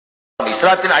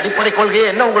இஸ்லாத்தின் அடிப்படை கொள்கையே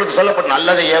என்ன உங்களுக்கு சொல்லப்படும்?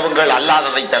 நல்லதை ஏவுங்கள்,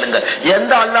 அல்லாததை தடுங்கள்.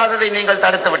 எந்த அல்லாததை நீங்கள்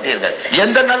தடுத்து விட்டீர்கள்?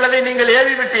 எந்த நல்லதை நீங்கள்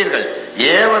ஏவி விட்டீர்கள்?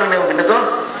 ஏவரனும்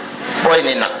போய்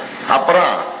நின்னா.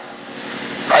 அப்புறம்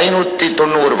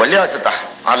 590 பள்ளிவாசத்தா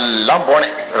எல்லாம்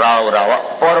போனேன். ராவா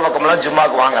போற பக்கம்லாம்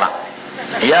ஜும்மாக்கு வாங்குறான்.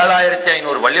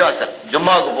 7500 பள்ளிவாசல்.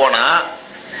 ஜும்மாவுக்கு போனா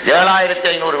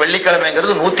 7500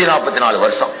 வெள்ளிக்கிழமைங்கிறது 144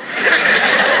 வருஷம்.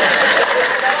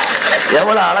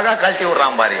 எவ்வளவு அழகா கழட்டி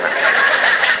விடுறான் பாருங்க.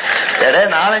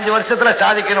 4-5 வருஷத்துல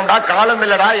சாதிக்கணும்டா, காலம்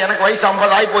இல்லடா, எனக்கு வயசு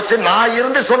 50 ஆகி போச்சு. நான்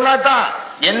இருந்து சொன்னாதான்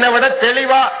என்னை விட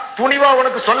தெளிவா துணிவா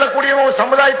உனக்கு சொல்லக்கூடிய ஒரு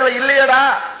சமுதாயத்துல இல்லையடா.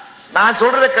 நான்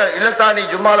சொல்றது இல்லத்தா, நீ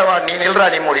ஜும்மால வா, நீ நில்றா,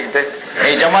 நீ மூடிக்கிட்டு,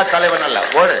 நீ ஜமாத் தலைவன் அல்ல,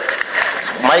 ஓடு.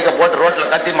 மைக்க போட்டு ரோட்ல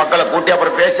கத்தி மக்களை கூட்டி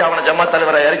அப்புறம் பேசி அவனை ஜமாத்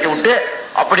தலைவரை இறக்கி விட்டு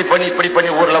அப்படி பண்ணி இப்படி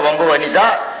பண்ணி ஊர்ல வம்பு பண்ணிட்டா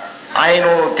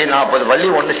 540 பள்ளி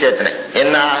ஒண்ணு சேர்த்தினேன்.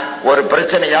 என்ன ஒரு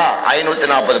பிரச்சனையா?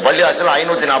 540 பள்ளிவாசல்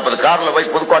 540 கார்ல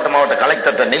போய் புதுக்கோட்டை மாவட்ட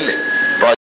கலெக்டர்கிட்ட நில்லு.